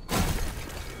now.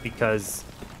 Because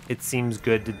it seems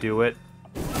good to do it.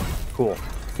 Cool.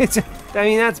 I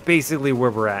mean, that's basically where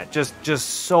we're at. Just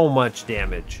so much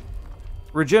damage.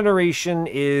 Regeneration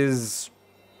is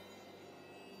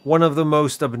one of the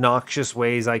most obnoxious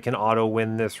ways I can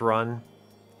auto-win this run.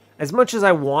 As much as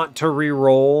I want to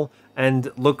re-roll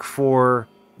and look for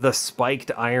the Spiked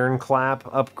Ironclap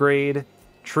upgrade,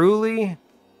 truly,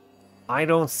 I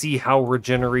don't see how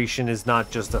regeneration is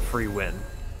not just a free win.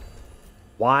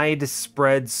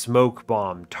 Widespread Smoke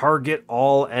Bomb. Target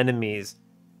all enemies.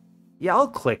 Yeah, I'll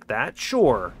click that,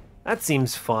 sure. That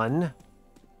seems fun.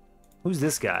 Who's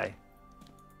this guy?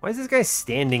 Why is this guy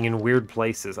standing in weird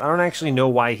places? I don't actually know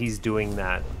why he's doing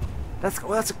that.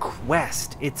 That's a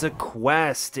quest. It's a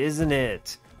quest, isn't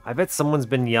it? I bet someone's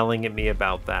been yelling at me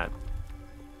about that.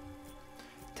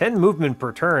 10 movement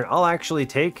per turn. I'll actually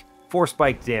take 4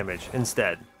 spike damage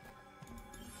instead.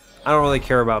 I don't really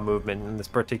care about movement in this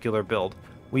particular build.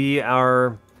 We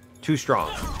are too strong.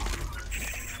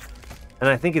 And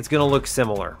I think it's going to look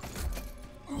similar.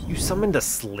 You summoned a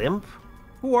Slimp?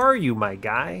 Who are you, my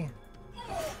guy?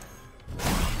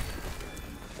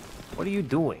 What are you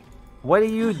doing? What are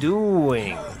you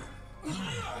doing?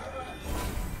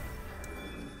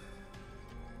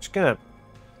 Just gonna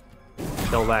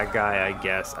kill that guy, I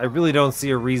guess. I really don't see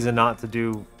a reason not to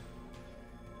do...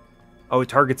 Oh, it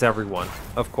targets everyone.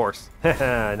 Of course.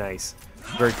 Nice.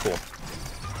 Very cool.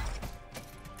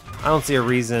 I don't see a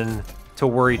reason to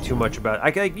worry too much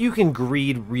about it. You can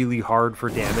greed really hard for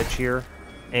damage here.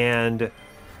 And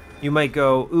you might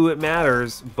go, ooh, it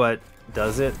matters, but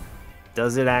does it?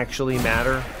 Does it actually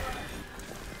matter?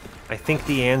 I think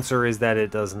the answer is that it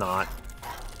does not.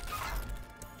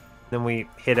 Then we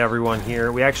hit everyone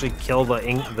here. We actually kill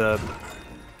the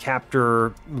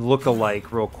captor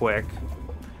look-alike real quick.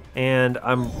 And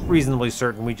I'm reasonably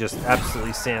certain we just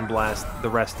absolutely sandblast the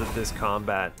rest of this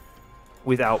combat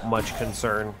without much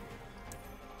concern.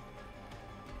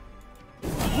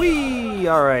 Whee!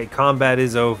 Alright, combat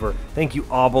is over. Thank you,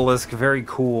 Obelisk. Very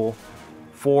cool.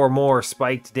 4 more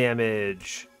spiked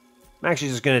damage. I'm actually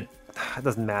just gonna... It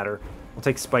doesn't matter. We'll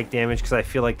take spike damage because I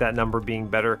feel like that number being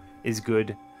better is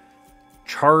good.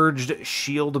 Charged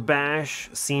shield bash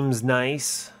seems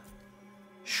nice.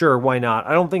 Sure, why not?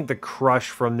 I don't think the crush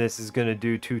from this is going to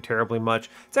do too terribly much.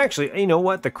 It's actually, you know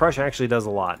what? The crush actually does a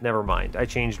lot. Never mind. I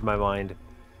changed my mind.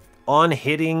 On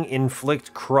hitting,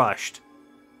 inflict crushed.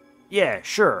 Yeah,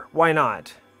 sure. Why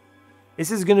not?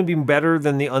 This is going to be better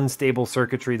than the unstable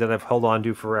circuitry that I've held on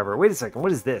to forever. Wait a second.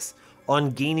 What is this?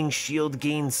 On gaining shield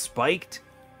gain spiked?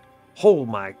 Oh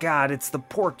my god, it's the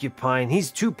Porcupine.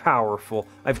 He's too powerful.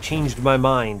 I've changed my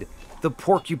mind. The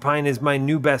Porcupine is my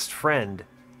new best friend.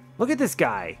 Look at this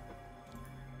guy.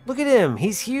 Look at him.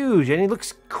 He's huge and he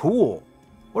looks cool.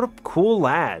 What a cool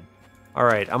lad.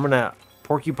 Alright, I'm gonna...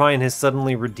 Porcupine has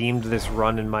suddenly redeemed this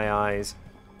run in my eyes.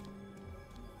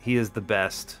 He is the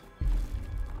best.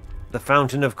 The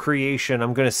Fountain of Creation.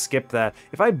 I'm gonna skip that.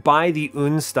 If I buy the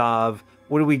Unstav,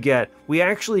 what do we get? We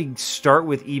actually start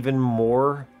with even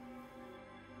more...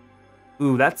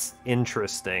 Ooh, that's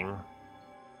interesting.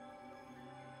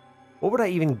 What would I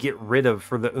even get rid of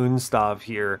for the Unstav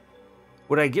here?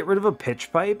 Would I get rid of a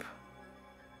pitch pipe?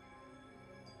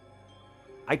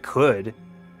 I could.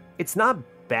 It's not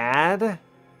bad.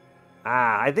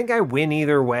 I think I win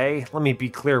either way. Let me be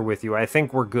clear with you. I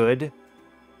think we're good.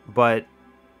 But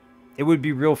it would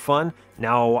be real fun.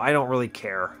 No, I don't really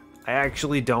care. I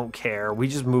actually don't care. We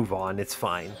just move on. It's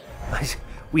fine.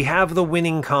 We have the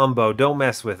winning combo. Don't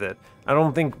mess with it. I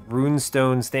don't think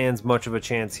Runestone stands much of a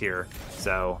chance here.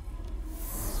 So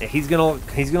he's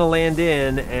gonna land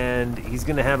in and he's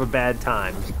gonna have a bad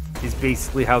time. Is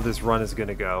basically how this run is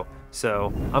gonna go.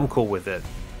 So I'm cool with it.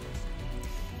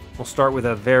 We'll start with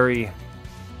a very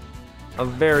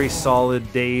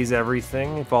solid daze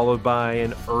everything, followed by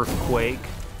an earthquake,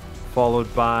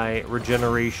 followed by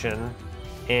regeneration,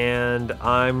 and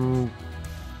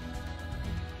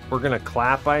we're gonna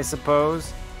clap, I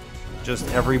suppose. Just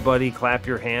everybody clap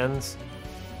your hands.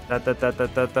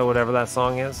 Whatever that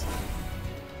song is.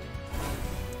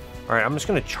 Alright, I'm just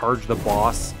gonna charge the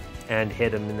boss and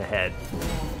hit him in the head.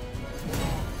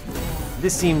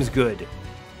 This seems good.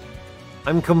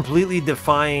 I'm completely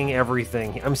defying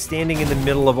everything. I'm standing in the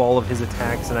middle of all of his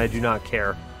attacks and I do not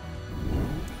care.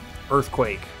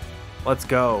 Earthquake. Let's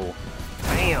go.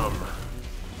 Bam!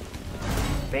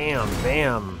 Bam,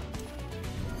 bam.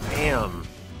 Bam.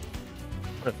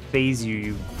 I'm gonna phase you,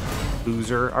 you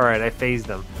loser. Alright, I phased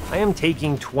them. I am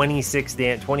taking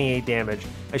 28 damage.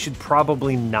 I should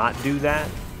probably not do that,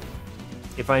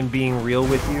 if I'm being real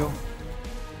with you.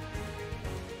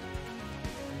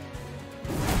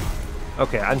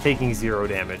 Okay, I'm taking 0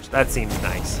 damage. That seems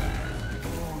nice.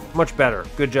 Much better.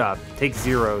 Good job. Take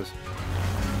zeros.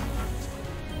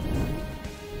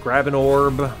 Grab an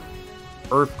orb.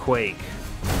 Earthquake.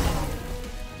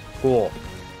 Cool.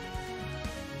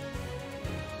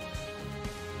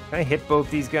 Can I hit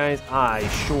both these guys? I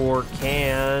sure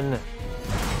can.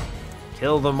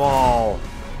 Kill them all.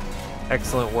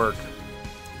 Excellent work.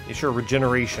 Yeah, sure,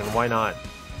 regeneration. Why not?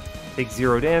 Take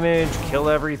 0 damage. Kill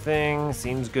everything.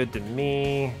 Seems good to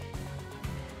me.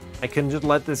 I can just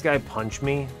let this guy punch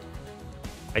me.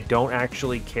 I don't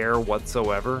actually care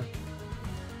whatsoever.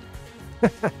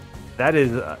 That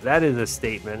is a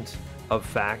statement of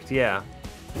fact. Yeah.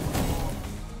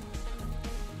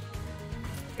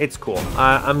 It's cool.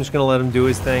 I'm just gonna let him do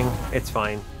his thing. It's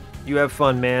fine. You have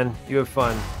fun, man. You have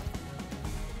fun.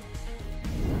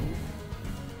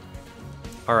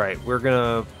 Alright, we're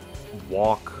gonna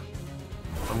walk.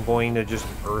 I'm going to just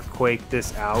earthquake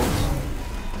this out.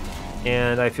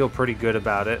 And I feel pretty good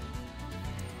about it.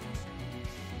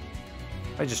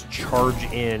 I just charge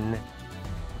in.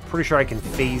 Pretty sure I can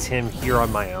phase him here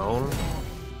on my own.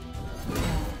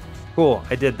 Cool,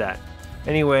 I did that.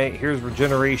 Anyway, here's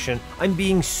regeneration. I'm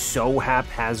being so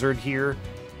haphazard here.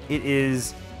 It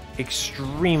is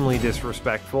extremely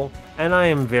disrespectful, and I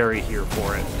am very here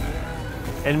for it.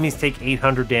 Enemies take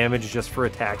 800 damage just for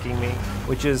attacking me,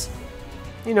 which is,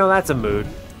 you know, that's a mood.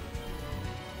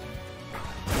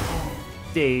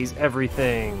 Daze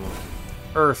everything.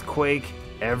 Earthquake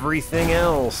everything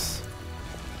else.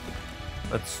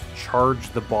 Let's charge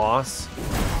the boss.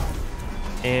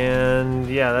 And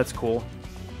yeah, that's cool.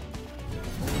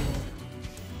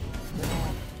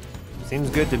 Seems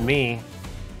good to me.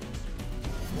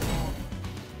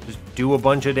 Just do a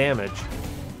bunch of damage.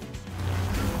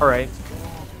 Alright.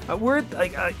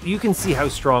 You can see how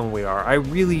strong we are. I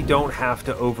really don't have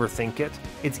to overthink it.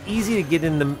 It's easy to get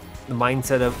in the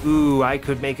mindset of, ooh, I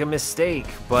could make a mistake,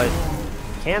 but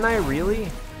can I really?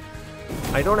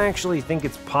 I don't actually think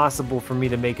it's possible for me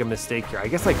to make a mistake here. I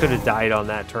guess I could have died on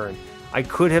that turn. I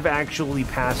could have actually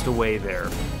passed away there.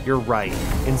 You're right.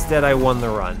 Instead, I won the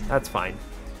run. That's fine.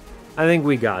 I think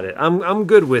we got it. I'm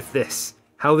good with this.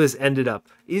 How this ended up.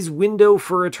 Is Window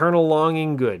for Eternal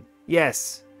Longing good?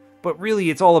 Yes. But really,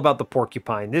 it's all about the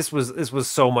Porcupine. This was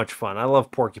so much fun. I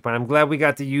love Porcupine. I'm glad we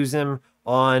got to use him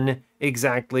on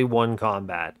exactly one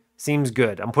combat. Seems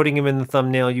good. I'm putting him in the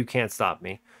thumbnail. You can't stop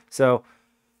me. So,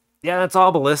 yeah, that's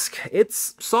Obelisk.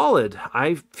 It's solid.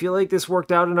 I feel like this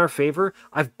worked out in our favor.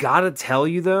 I've got to tell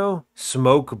you, though,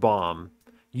 Smoke Bomb.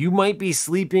 You might be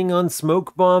sleeping on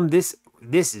Smoke Bomb. This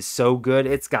is so good.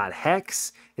 It's got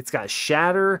Hex. It's got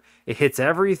Shatter. It hits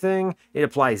everything. It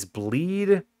applies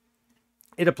Bleed.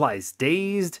 It applies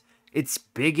Dazed. It's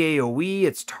big AoE.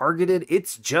 It's targeted.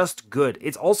 It's just good.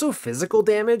 It's also physical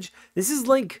damage. This is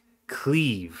like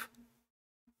Cleave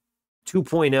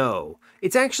 2.0.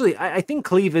 It's actually, I think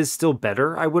Cleave is still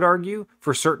better, I would argue,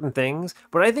 for certain things,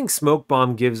 but I think Smoke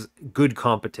Bomb gives good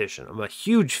competition. I'm a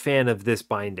huge fan of this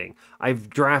binding.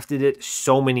 I've drafted it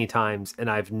so many times, and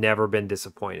I've never been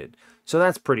disappointed. So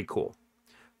that's pretty cool.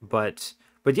 But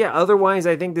yeah, otherwise,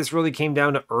 I think this really came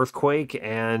down to Earthquake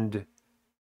and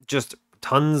just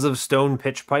tons of Stone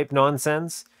Pitch Pipe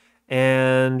nonsense.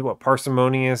 And what,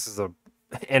 Parsimonious is a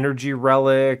energy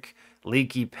relic,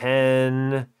 Leaky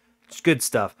Pen. It's good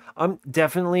stuff.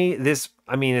 Definitely this,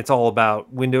 I mean, it's all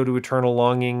about Window to Eternal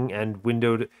Longing and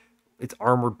it's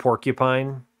Armored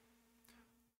Porcupine.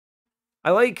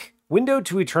 I like Window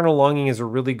to Eternal Longing is a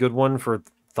really good one for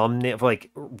thumbnail, for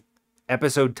like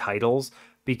episode titles,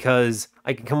 because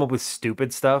I can come up with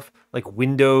stupid stuff like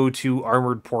Window to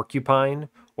Armored Porcupine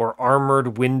or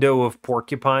Armored Window of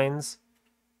Porcupines.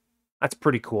 That's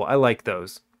pretty cool. I like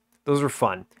those. Those are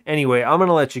fun. Anyway, I'm going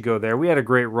to let you go there. We had a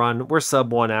great run. We're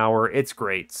sub 1 hour. It's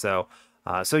great. So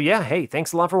yeah, hey,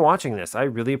 thanks a lot for watching this. I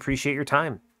really appreciate your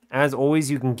time. As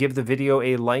always, you can give the video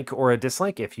a like or a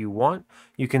dislike if you want.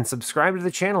 You can subscribe to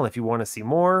the channel if you want to see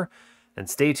more. And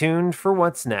stay tuned for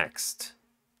what's next.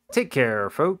 Take care,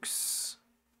 folks.